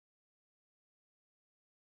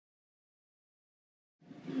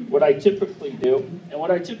what I typically do. And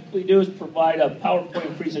what I typically do is provide a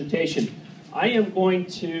PowerPoint presentation. I am going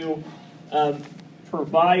to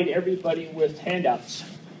provide everybody with handouts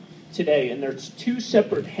today. And there's two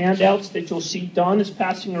separate handouts that you'll see. Don is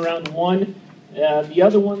passing around one. The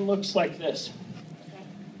other one looks like this.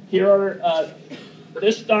 Here are,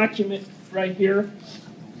 this document right here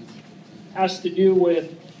has to do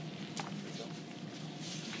with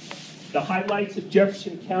the highlights of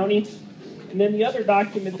Jefferson County. And then the other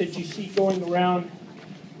document that you see going around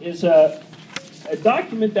is a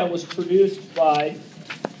document that was produced by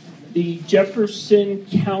the Jefferson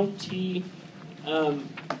County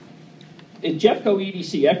Jeffco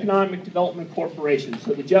EDC, Economic Development Corporation,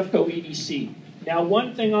 so the Jeffco EDC. Now,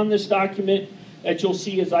 one thing on this document that you'll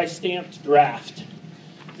see is I stamped draft,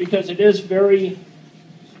 because it is very,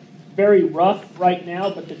 very rough right now,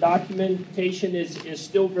 but the documentation is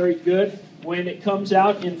still very good. When it comes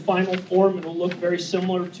out in final form, it'll look very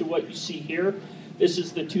similar to what you see here. This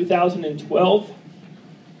is the 2012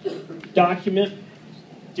 document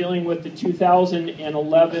dealing with the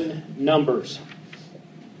 2011 numbers.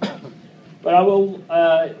 But I will,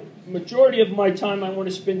 majority of my time I want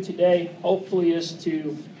to spend today, hopefully, is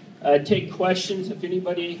to take questions. If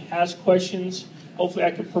anybody has questions, hopefully I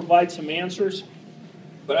can provide some answers.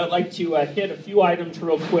 But I'd like to hit a few items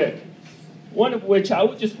real quick. One of which I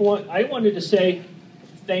wanted to say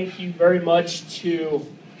thank you very much to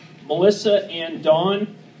Melissa and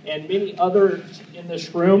Dawn and many others in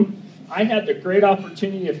this room. I had the great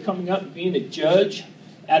opportunity of coming up and being a judge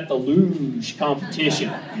at the luge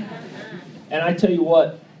competition. And I tell you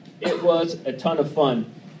what, it was a ton of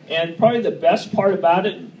fun. And probably the best part about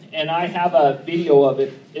it, and I have a video of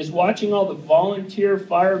it, is watching all the volunteer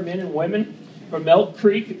firemen and women from Elk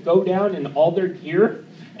Creek go down in all their gear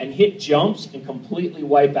and hit jumps and completely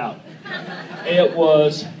wipe out. It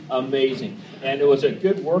was amazing. And it was a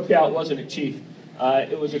good workout, wasn't it, Chief?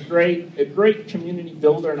 It was a great community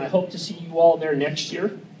builder, and I hope to see you all there next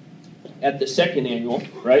year at the second annual,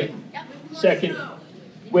 right? Yep, second,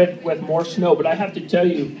 with more snow. But I have to tell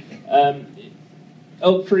you,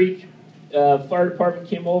 Elk Creek Fire Department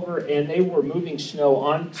came over, and they were moving snow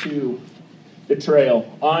onto the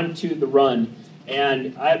trail, onto the run.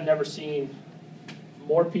 And I have never seen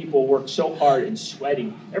more people work so hard and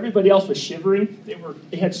sweating. Everybody else was shivering.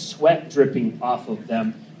 They had sweat dripping off of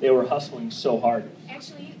them. They were hustling so hard.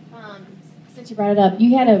 Actually, since you brought it up,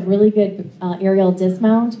 you had a really good aerial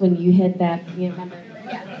dismount when you hit that. You remember?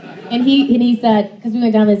 Yeah. And he said, because we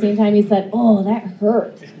went down at the same time, he said, "Oh, that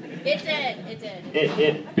hurt." It did. It did.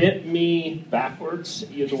 It bent me backwards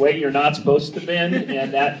the way you're not supposed to bend,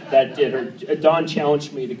 and that did. Dawn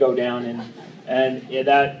challenged me to go down, and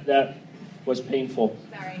that was painful.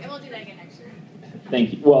 Sorry, I won't do that again next year.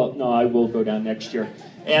 Thank you. Well, no, I will go down next year.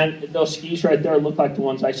 And those skis right there look like the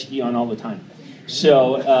ones I ski on all the time.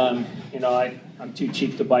 So, I'm too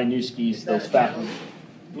cheap to buy new skis, those fat ones.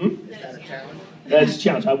 Is that a challenge? That's a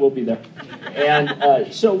challenge. I will be there.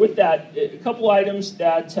 And so with that, a couple items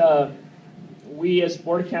that we as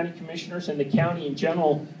Board of County Commissioners and the county in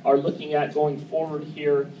general are looking at going forward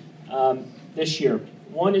here this year.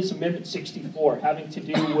 One is Amendment 64, having to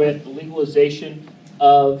do with the legalization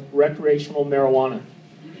of recreational marijuana.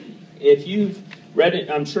 If you've read it,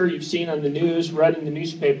 I'm sure you've seen on the news, read in the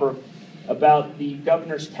newspaper about the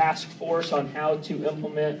governor's task force on how to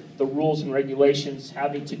implement the rules and regulations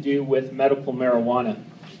having to do with medical marijuana.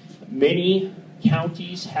 Many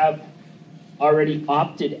counties have already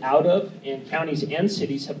opted out of, and counties and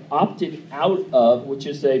cities have opted out of, which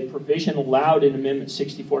is a provision allowed in Amendment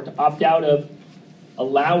 64, to opt out of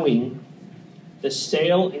allowing the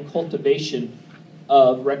sale and cultivation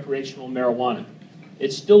of recreational marijuana.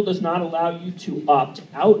 It still does not allow you to opt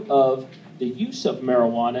out of the use of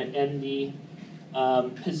marijuana and the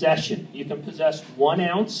possession. You can possess 1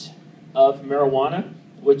 ounce of marijuana,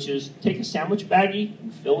 which is take a sandwich baggie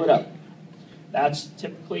and fill it up. That's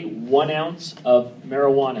typically 1 ounce of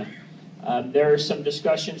marijuana. There are some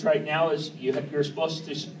discussions right now as you're supposed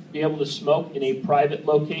to be able to smoke in a private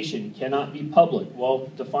location. Cannot be public. Well,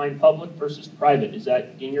 define public versus private. Is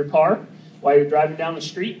that in your car while you're driving down the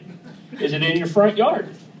street? Is it in your front yard?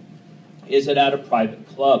 Is it at a private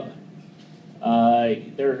club?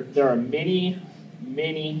 There are many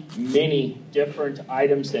different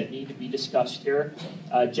items that need to be discussed here.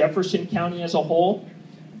 Jefferson County as a whole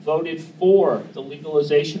voted for the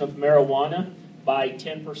legalization of marijuana by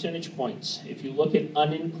 10 percentage points. If you look at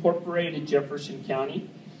unincorporated Jefferson County,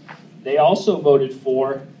 they also voted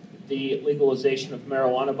for the legalization of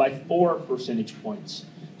marijuana by 4 percentage points.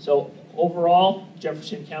 So overall,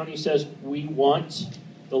 Jefferson County says we want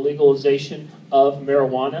the legalization of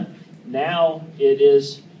marijuana. Now it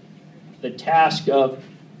is the task of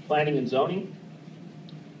planning and zoning,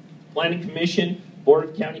 planning commission, board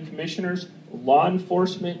of county commissioners, law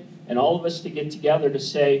enforcement, and all of us to get together to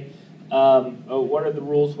say, what are the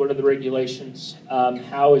rules, what are the regulations,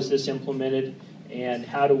 how is this implemented, and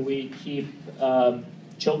how do we keep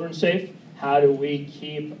children safe, how do we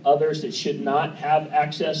keep others that should not have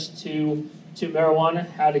access to marijuana,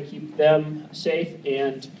 how to keep them safe,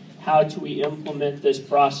 and how do we implement this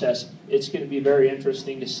process. It's going to be very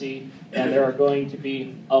interesting to see, and there are going to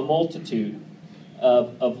be a multitude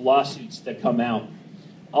of lawsuits that come out.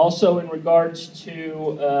 Also, in regards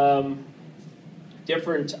to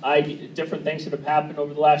different things that have happened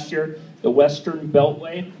over the last year, the Western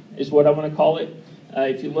Beltway is what I want to call it.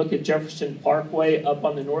 If you look at Jefferson Parkway up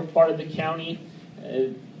on the north part of the county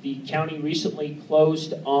recently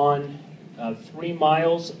closed on 3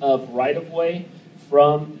 miles of right-of-way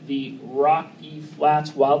from the Rocky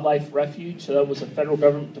Flats Wildlife Refuge. So that was a federal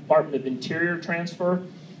government Department of Interior transfer.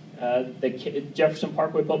 The Jefferson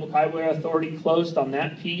Parkway Public Highway Authority closed on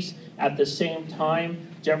that piece. At the same time,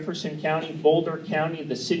 Jefferson County, Boulder County,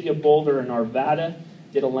 the city of Boulder, and Arvada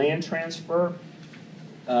did a land transfer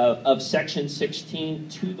of Section 16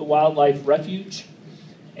 to the Wildlife Refuge.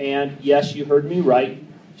 And yes, you heard me right.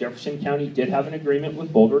 Jefferson County did have an agreement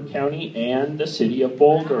with Boulder County and the city of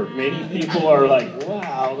Boulder. Many people are like,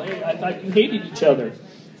 wow, I thought you hated each other.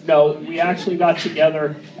 No, we actually got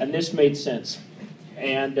together and this made sense.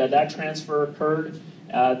 And that transfer occurred.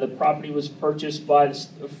 The property was purchased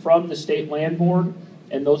from the state land board,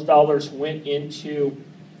 and those dollars went into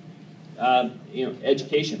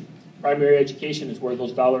education. Primary education is where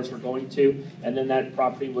those dollars were going to, and then that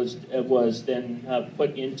property was then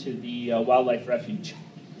put into the wildlife refuge.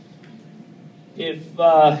 If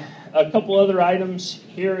a couple other items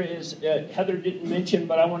here is Heather didn't mention,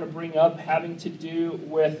 but I want to bring up having to do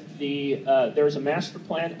with there's a master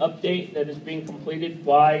plan update that is being completed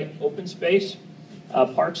by Open Space,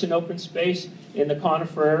 Parks and Open Space in the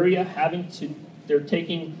Conifer area. They're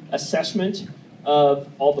taking assessment of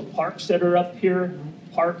all the parks that are up here,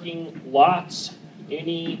 parking lots,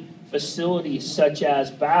 any facilities such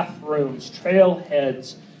as bathrooms,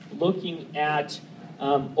 trailheads, looking at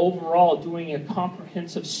overall doing a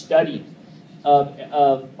comprehensive study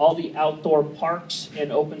of all the outdoor parks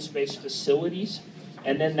and open space facilities.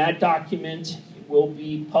 And then that document will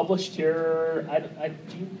be published here, I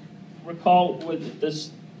do recall, with this,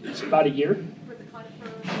 it's about a year? For the Conifer,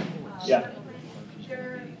 yeah.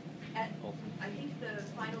 they're at, I think the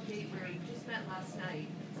final date where we just met last night,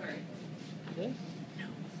 sorry.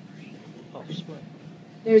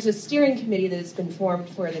 There's a steering committee that has been formed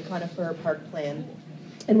for the Conifer Park Plan.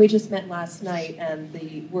 And we just met last night, and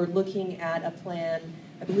we're looking at a plan.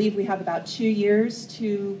 I believe we have about 2 years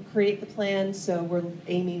to create the plan, so we're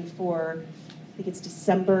aiming for, I think it's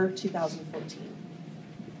December 2014.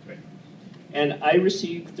 Great. And I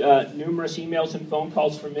received numerous emails and phone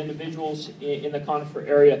calls from individuals in the Conifer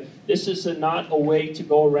area. This is not a way to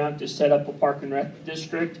go around to set up a park and rec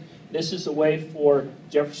district. This is a way for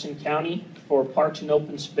Jefferson County, for Parks and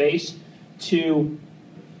Open Space, to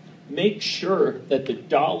make sure that the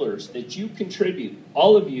dollars that you contribute,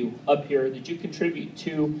 all of you up here, that you contribute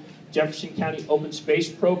to Jefferson County Open Space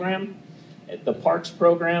Program, the Parks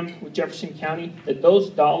Program with Jefferson County, that those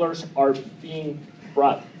dollars are being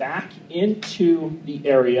brought back into the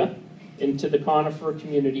area, into the Conifer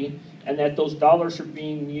community, and that those dollars are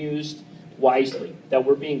being used wisely, that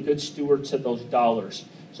we're being good stewards of those dollars.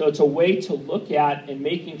 So it's a way to look at and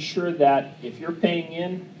making sure that if you're paying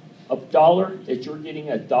in $1, that you're getting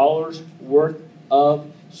 $1's worth of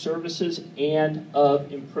services and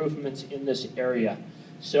of improvements in this area.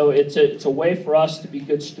 So it's a way for us to be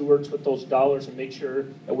good stewards with those dollars and make sure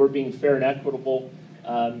that we're being fair and equitable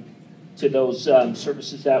to those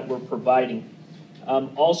services that we're providing.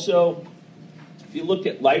 Also, if you look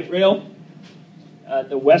at light rail,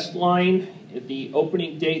 the West Line, the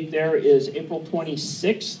opening date there is April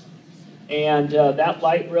 26th. And that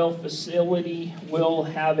light rail facility will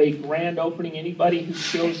have a grand opening. Anybody who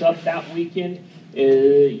shows up that weekend,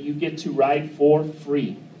 you get to ride for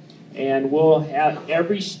free. And we'll have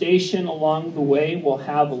every station along the way will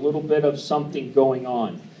have a little bit of something going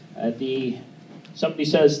on. Somebody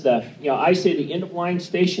says I say the end of line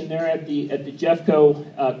station there at the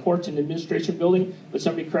Jeffco Courts and Administration Building, but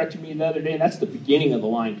somebody corrected me the other day, and that's the beginning of the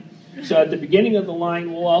line. So at the beginning of the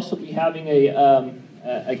line, we'll also be having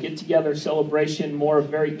a get-together celebration,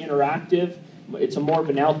 very interactive. It's more of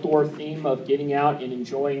an outdoor theme of getting out and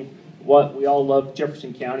enjoying what we all love,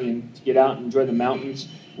 Jefferson County, and to get out and enjoy the mountains.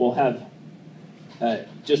 We'll have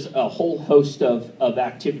just a whole host of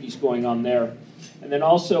activities going on there. And then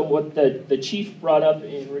also what the chief brought up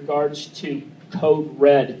in regards to Code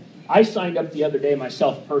Red. I signed up the other day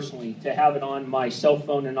myself personally to have it on my cell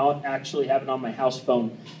phone, and I'll actually have it on my house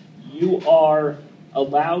phone. You are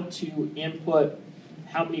allowed to input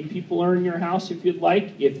how many people are in your house if you'd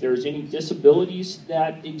like, if there's any disabilities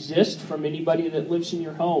that exist from anybody that lives in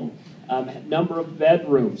your home, number of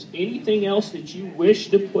bedrooms, anything else that you wish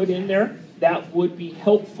to put in there that would be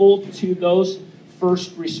helpful to those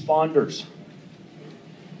first responders.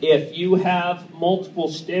 If you have multiple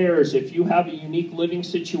stairs, if you have a unique living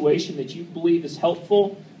situation that you believe is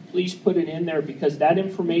helpful, please put it in there, because that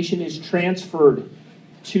information is transferred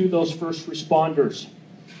to those first responders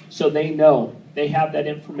so they know they have that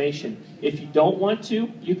information. If you don't want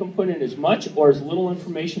to, you can put in as much or as little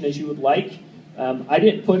information as you would like. I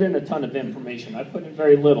didn't put in a ton of information. I put in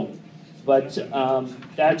very little. But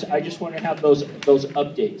I just want to have those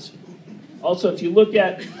updates. Also, if you look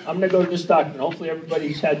at, I'm going to go to this document. Hopefully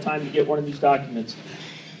everybody's had time to get one of these documents.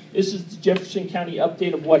 This is the Jefferson County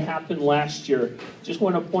update of what happened last year. Just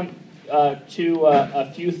want to point to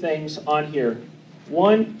a few things on here.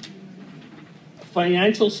 One,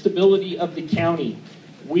 financial stability of the county.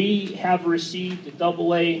 We have received a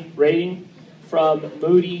AA rating from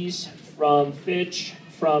Moody's, from Fitch,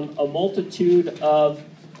 from a multitude of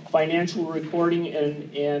financial reporting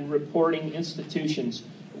and reporting institutions.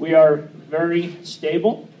 We are very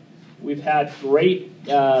stable. We've had great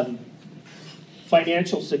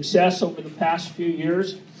financial success over the past few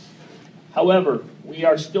years. However, we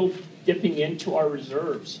are still dipping into our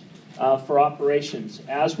reserves for operations.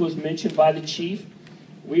 As was mentioned by the chief,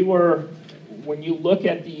 when you look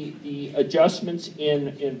at the adjustments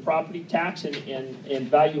in property tax and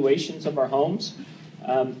valuations of our homes,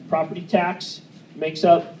 property tax makes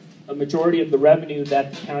up a majority of the revenue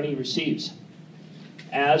that the county receives.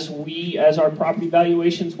 As our property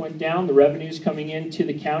valuations went down, the revenues coming into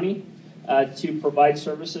the county to provide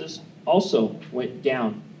services also went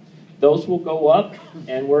down. Those will go up,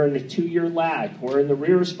 and we're in a 2-year lag. We're in the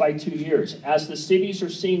rears by 2 years. As the cities are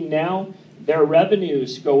seeing now, their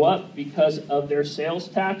revenues go up because of their sales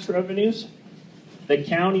tax revenues. The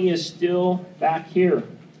county is still back here.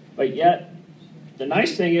 But yet, the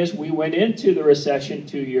nice thing is we went into the recession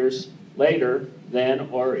 2 years later than,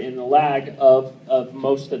 or in the lag of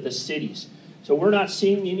most of the cities. So we're not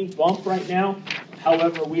seeing any bump right now.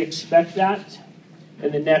 However, we expect that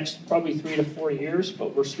in the next probably 3 to 4 years,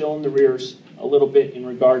 but we're still in the rears a little bit in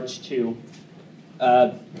regards to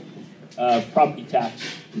property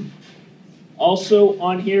tax. Also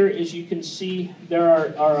on here, as you can see, there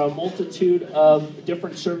are a multitude of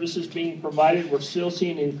different services being provided. We're still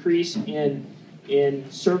seeing an increase in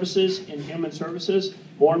services, in human services.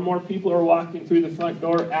 More and more people are walking through the front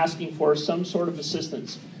door asking for some sort of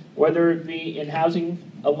assistance, whether it be in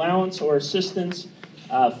housing allowance or assistance,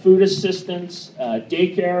 food assistance,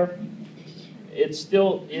 daycare. It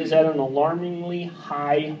still is at an alarmingly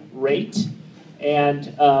high rate.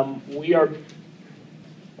 And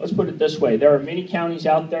let's put it this way, there are many counties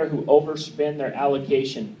out there who overspend their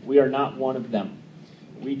allocation. We are not one of them.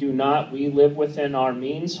 We do not. We live within our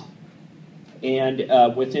means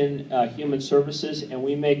and within human services, and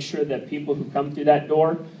we make sure that people who come through that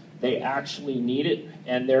door, they actually need it,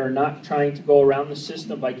 and they're not trying to go around the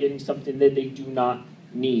system by getting something that they do not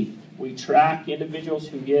need. We track individuals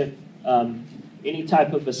who give any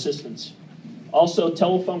type of assistance. Also,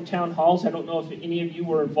 telephone town halls. I don't know if any of you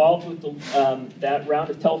were involved with that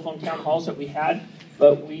round of telephone town halls that we had,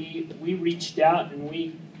 but we reached out and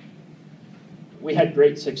we had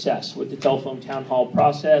great success with the telephone town hall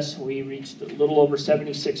process. We reached a little over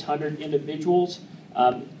 7,600 individuals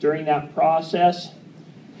during that process.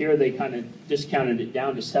 Here they kind of discounted it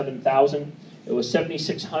down to 7,000. It was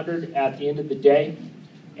 7,600 at the end of the day.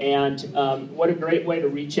 And what a great way to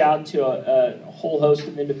reach out to a whole host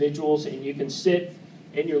of individuals. And you can sit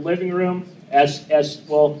in your living room, as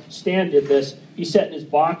well, Stan did this. He sat in his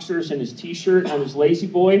boxers and his t-shirt on his lazy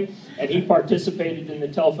boy, and he participated in the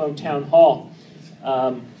telephone town hall.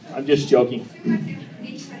 I'm just joking.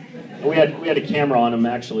 We had a camera on him,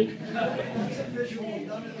 actually.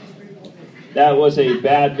 That was a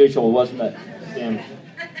bad visual, wasn't it? Damn.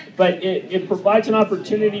 But it provides an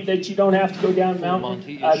opportunity that you don't have to go down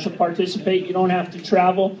mountain to participate. You don't have to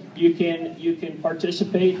travel. You can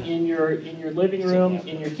participate in your living room,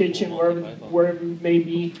 in your kitchen, wherever it may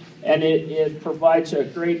be, and it provides a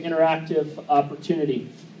great interactive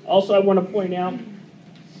opportunity. Also, I want to point out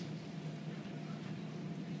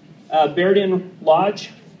Bairden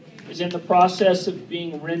Lodge is in the process of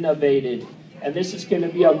being renovated, and this is going to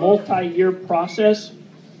be a multi-year process.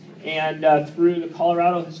 And through the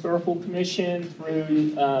Colorado Historical Commission,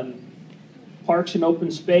 through Parks and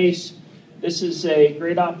Open Space, this is a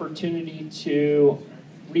great opportunity to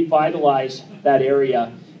revitalize that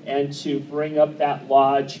area and to bring up that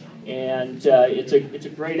lodge. And it's a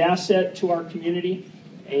great asset to our community,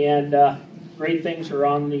 and great things are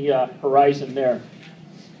on the horizon there.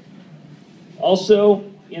 Also,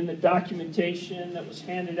 in the documentation that was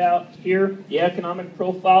handed out here, the economic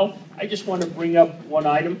profile, I just want to bring up one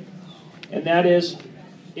item, and that is,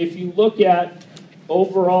 if you look at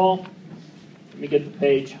overall, let me get the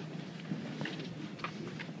page.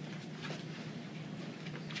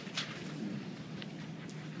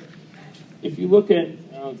 If you look at,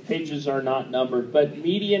 pages are not numbered, but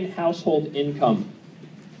median household income.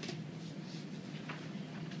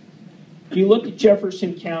 If you look at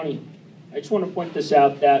Jefferson County, I just want to point this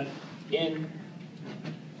out, that in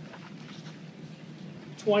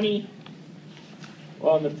in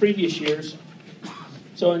the previous years,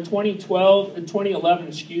 so in 2011,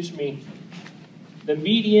 excuse me, the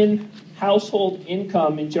median household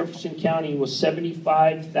income in Jefferson County was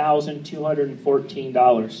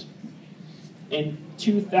 $75,214. In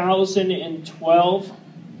 2012,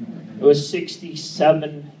 it was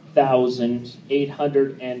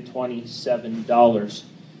 $67,827.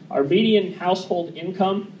 Our median household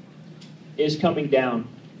income is coming down.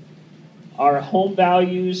 Our home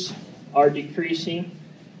values are decreasing,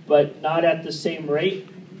 but not at the same rate.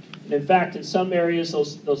 In fact, in some areas,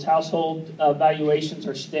 those household valuations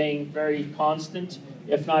are staying very constant,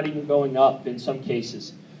 if not even going up in some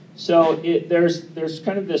cases. So there's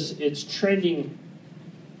kind of this, it's trending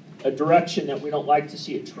a direction that we don't like to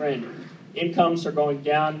see it trend. Incomes are going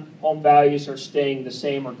down, home values are staying the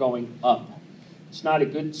same or going up. It's not a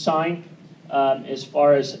good sign as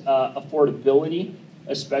far as affordability,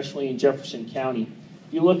 especially in Jefferson County.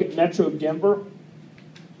 If you look at Metro Denver,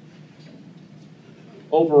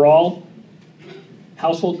 overall,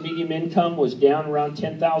 household median income was down around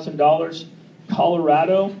 $10,000.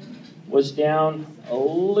 Colorado was down a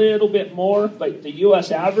little bit more, but the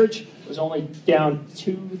U.S. average was only down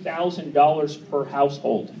 $2,000 per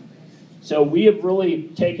household. So we have really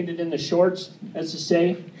taken it in the shorts, as to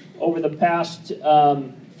say, over the past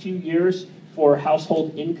few years for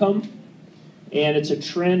household income. And it's a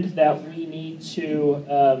trend that we need to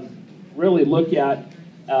really look at,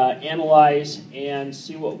 analyze, and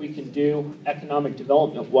see what we can do economic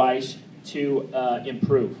development-wise to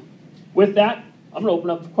improve. With that, I'm going to open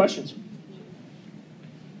up for questions.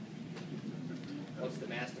 What's the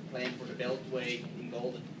master plan for the Beltway in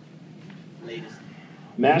Golden? Latest.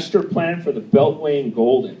 Master plan for the Beltway in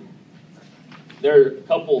Golden. There are a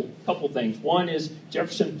couple things. One is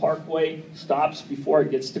Jefferson Parkway stops before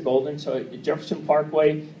it gets to Golden. So Jefferson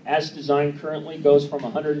Parkway, as designed currently, goes from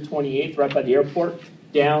 128th, right by the airport,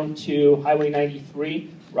 down to Highway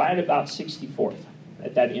 93, right about 64th,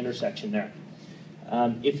 at that intersection there.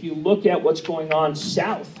 If you look at what's going on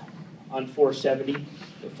south on 470,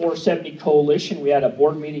 the 470 Coalition, we had a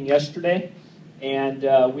board meeting yesterday, and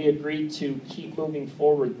we agreed to keep moving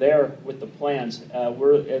forward there with the plans.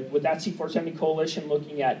 We're with that C470 Coalition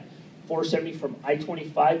looking at 470 from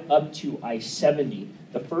I-25 up to I-70.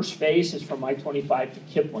 The first phase is from I-25 to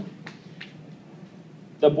Kipling.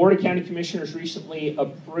 The Board of County Commissioners recently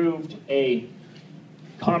approved a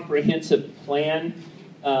comprehensive plan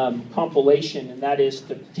compilation, and that is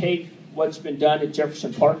to take what's been done at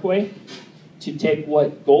Jefferson Parkway, to take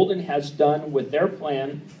what Golden has done with their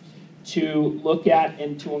plan, to look at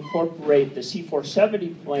and to incorporate the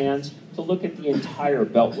C470 plans to look at the entire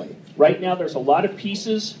Beltway. Right now there's a lot of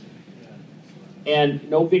pieces and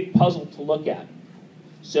no big puzzle to look at.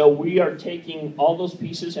 So we are taking all those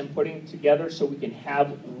pieces and putting them together so we can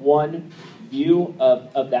have one view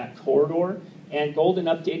of that corridor. And Golden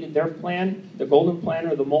updated their plan, the Golden Plan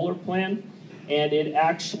or the Moeller Plan, and it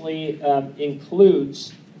actually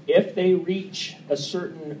includes, if they reach a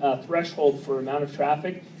certain threshold for amount of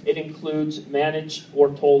traffic, it includes managed or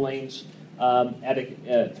toll lanes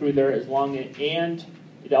through there as long as, and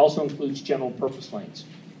it also includes general purpose lanes.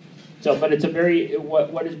 So, but it's a very,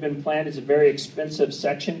 what has been planned is a very expensive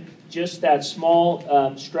section. Just that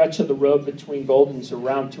small stretch of the road between Golden is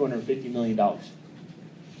around $250 million.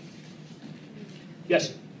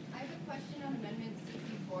 Yes? I have a question on Amendment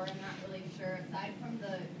 64. I'm not really sure. Aside from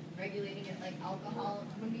the regulating it like alcohol,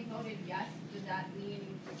 when we voted yes, did that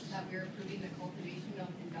mean that we were approving the cultivation of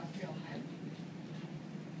industrial hemp?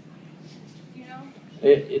 Do you know?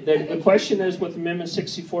 The question is, with Amendment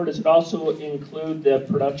 64, does it also include the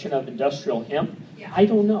production of industrial hemp? Yeah. I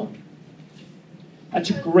don't know.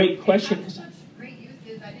 That's a great question. It has such great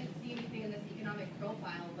uses. I didn't see anything in this economic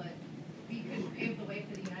profile, but we could pave the way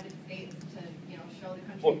for the United States to, show the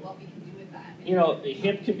country what we can do with that. You know,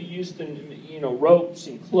 hemp can be used in, you know, ropes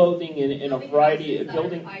and clothing and in a variety of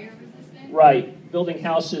building. Fire resistant? Right, building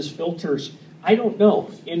houses, filters. I don't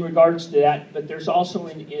know in regards to that, but there's also,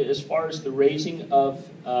 as far as the raising of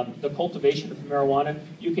the cultivation of marijuana,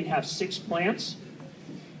 you can have 6 plants.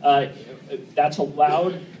 That's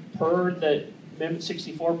allowed per the Amendment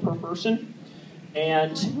 64 per person.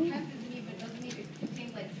 And Hemp doesn't even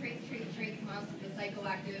contain like trace amounts of the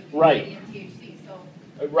psychoactive right. and THC. So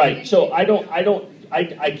right. So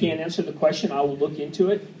I can't answer the question. I will look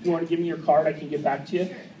into it. If you want to give me your card, I can get back to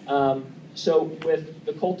you. Sure. So with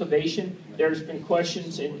the cultivation, there's been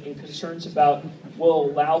questions and concerns about will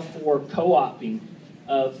allow for co-oping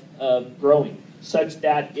of growing, such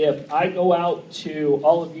that if I go out to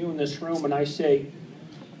all of you in this room and I say,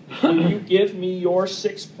 will you give me your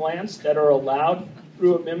 6 plants that are allowed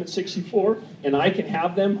through Amendment 64, and I can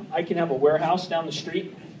have them, I can have a warehouse down the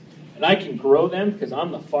street, and I can grow them because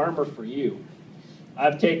I'm the farmer for you.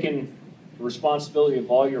 I've taken responsibility of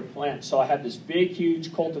all your plants. So I have this big,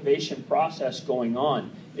 huge cultivation process going on.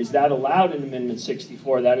 Is that allowed in Amendment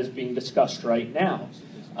 64? That is being discussed right now.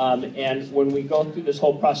 And when we go through this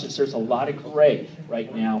whole process, there's a lot of gray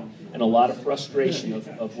right now and a lot of frustration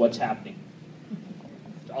of what's happening.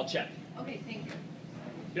 I'll check. okay, thank you.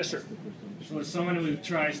 Yes, sir. So as someone who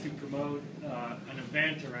tries to promote an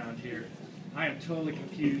event around here, I am totally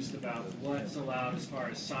confused about what's allowed as far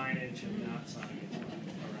as signage and not signage around.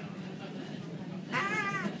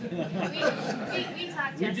 We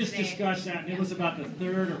talked We just yesterday. discussed that, and it was about the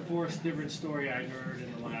 3rd or 4th different story I heard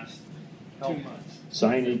in the last 2 months.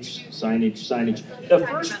 Signage. The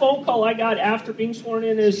first phone call I got after being sworn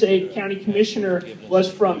in as a county commissioner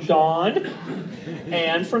was from Dawn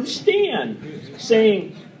and from Stan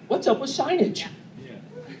saying, what's up with signage?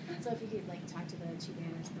 So if you could like talk to the 2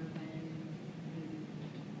 banners per event.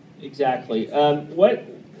 Exactly. What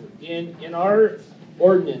in our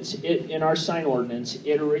ordinance, in our sign ordinance,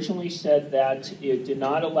 it originally said that it did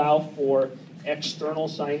not allow for external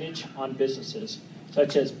signage on businesses,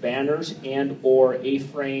 such as banners and or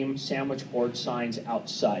A-frame sandwich board signs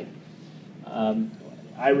outside.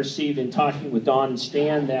 I received in talking with Don and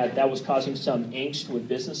Stan that was causing some angst with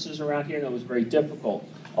businesses around here, and it was very difficult.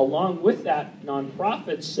 Along with that,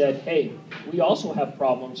 nonprofits said, hey, we also have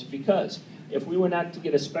problems because if we went out to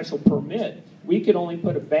get a special permit, we could only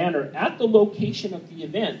put a banner at the location of the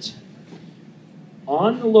event.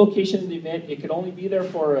 On the location of the event, it could only be there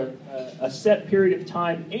for a set period of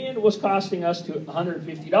time, and it was costing us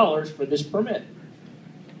 $150 for this permit.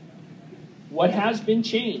 What has been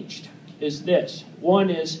changed is this. One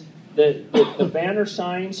is the banner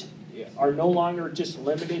signs are no longer just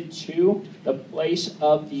limited to the place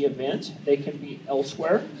of the event. They can be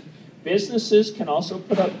elsewhere. Businesses can also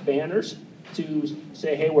put up banners to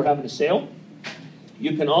say, hey, we're having a sale.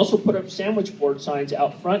 You can also put up sandwich board signs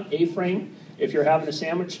out front, A-frame, if you're having a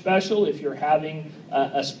sandwich special, if you're having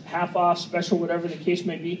a half-off special, whatever the case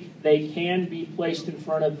may be, they can be placed in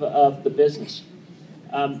front of the business.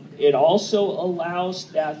 It also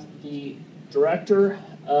allows that the director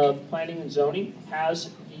of planning and zoning has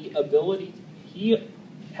the ability,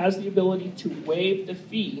 to waive the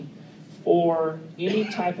fee for any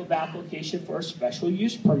type of application for a special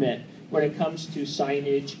use permit when it comes to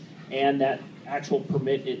signage and that actual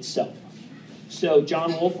permit itself. So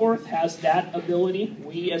John Wolforth has that ability.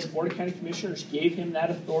 We as Board of County Commissioners gave him that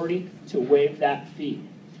authority to waive that fee.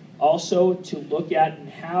 Also to look at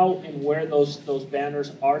how and where those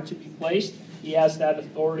banners are to be placed. He has that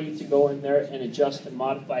authority to go in there and adjust and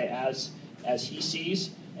modify as he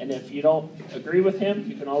sees. And if you don't agree with him,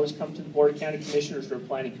 you can always come to the Board of County Commissioners or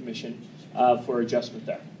Planning Commission for adjustment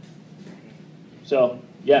there. So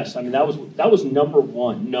yes, I mean that was number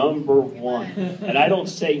one, and I don't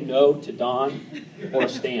say no to Don or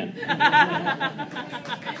Stan,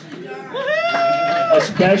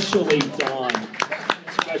 especially Don,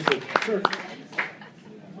 especially. Sure.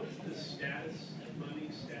 What's the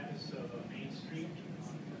funding status of Main Street?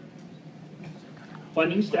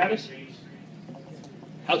 Funding status?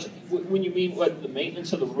 How's when you mean what the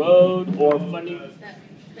maintenance of the road or funding?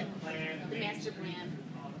 The master plan.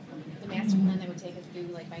 The master plan that would take us through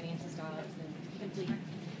like finances, dollars, and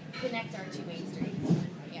connect our 2 main streets.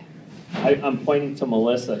 Yeah. I'm pointing to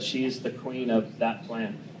Melissa. She's the queen of that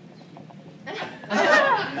plan.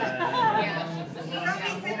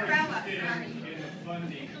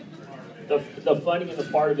 The funding and the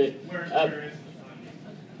part of it.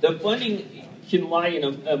 The funding can lie in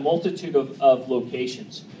a multitude of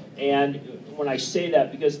locations. And when I say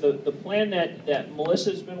that, because the plan that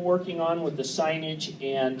Melissa's been working on with the signage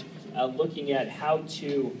and looking at how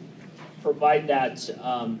to provide that,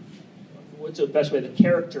 what's the best way, the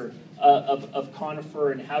character of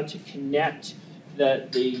Conifer and how to connect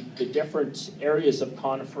the different areas of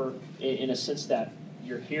Conifer in a sense that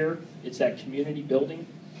you're here, it's that community building.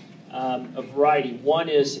 A variety. One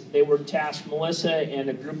is they were tasked, Melissa and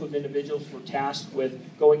a group of individuals were tasked with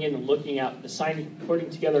going in and looking at the signage, putting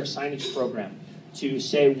together a signage program to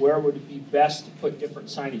say where would it be best to put different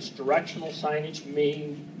signage, directional signage,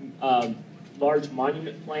 main large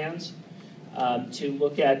monument plans, to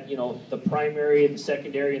look at the primary, the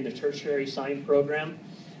secondary, and the tertiary sign program,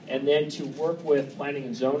 and then to work with planning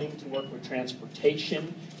and zoning, to work with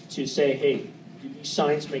transportation, to say, hey, do these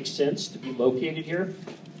signs make sense to be located here?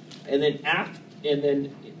 And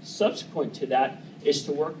then subsequent to that is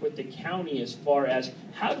to work with the county as far as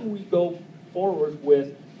how do we go forward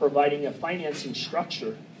with providing a financing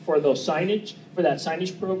structure for those signage, for that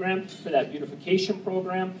signage program, for that beautification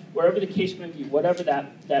program, wherever the case may be, whatever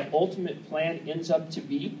that ultimate plan ends up to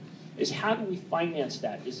be, is how do we finance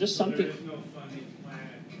that? Is this something? There is no funding plan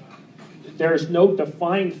at the time. There is no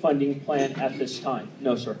defined funding plan at this time.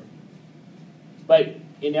 No, sir. But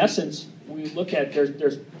in essence, we look at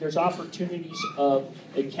there's opportunities of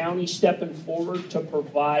the county stepping forward to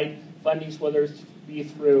provide fundings, whether it be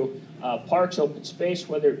through parks, open space,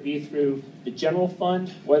 whether it be through the general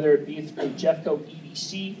fund, whether it be through Jeffco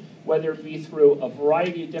EDC, whether it be through a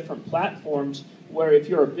variety of different platforms, where if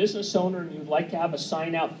you're a business owner and you'd like to have a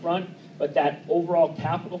sign out front, but that overall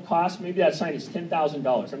capital cost, maybe that sign is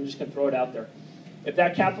 $10,000. I'm just going to throw it out there. If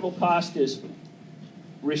that capital cost is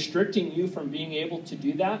restricting you from being able to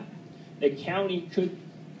do that, the county could,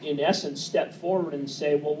 in essence, step forward and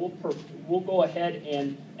say, well, we'll go ahead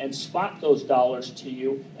and spot those dollars to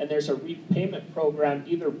you, and there's a repayment program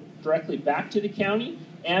either directly back to the county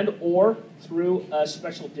and or through a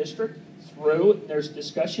special district, there's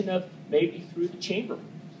discussion of maybe through the chamber.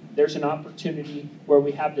 There's an opportunity where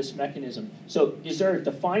we have this mechanism. So is there a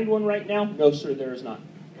defined one right now? No, sir, there is not.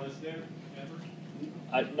 Was there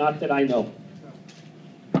ever? Not that I know.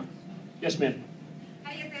 Yes, ma'am.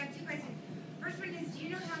 Hi, yes, I have two questions. First one is, do you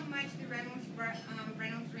know how much the Reynolds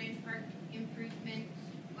Ranch Park improvement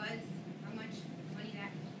was? How much money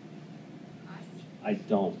that cost? I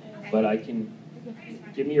don't, Okay. but I can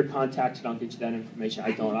give me your contact and I'll get you that information.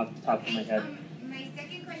 I don't off the top of my head. My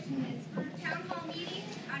second question is, for town hall meeting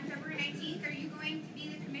on February 19th, are you going to be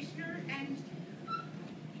the commissioner? And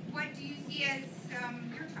what do you see as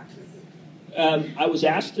your topics? I was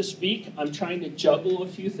asked to speak. I'm trying to juggle a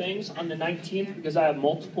few things on the 19th because I have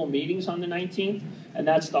multiple meetings on the 19th, and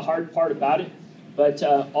that's the hard part about it. But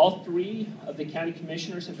all three of the county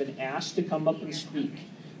commissioners have been asked to come up and speak.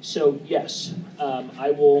 So yes,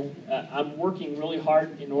 I will. I'm working really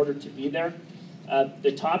hard in order to be there.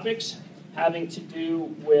 The topics having to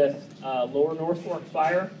do with Lower North Fork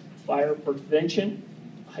fire prevention,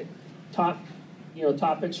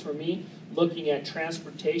 topics for me. Looking at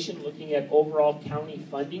transportation, looking at overall county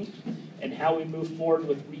funding, and how we move forward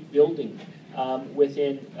with rebuilding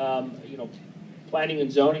within, planning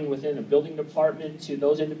and zoning within a building department to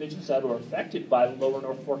those individuals that are affected by the Lower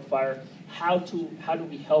North Fork fire. How do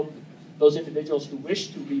we help those individuals who wish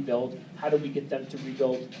to rebuild? How do we get them to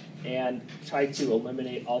rebuild and try to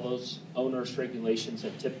eliminate all those onerous regulations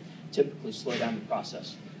that typically slow down the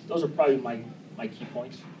process? Those are probably my key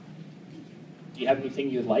points. Do you have anything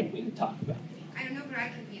you'd like me to talk about? I don't know, but I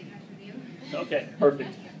could be in touch with you. Okay,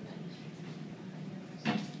 perfect.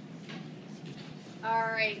 All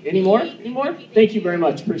right. Any more? Thank you very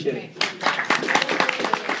much. Appreciate it.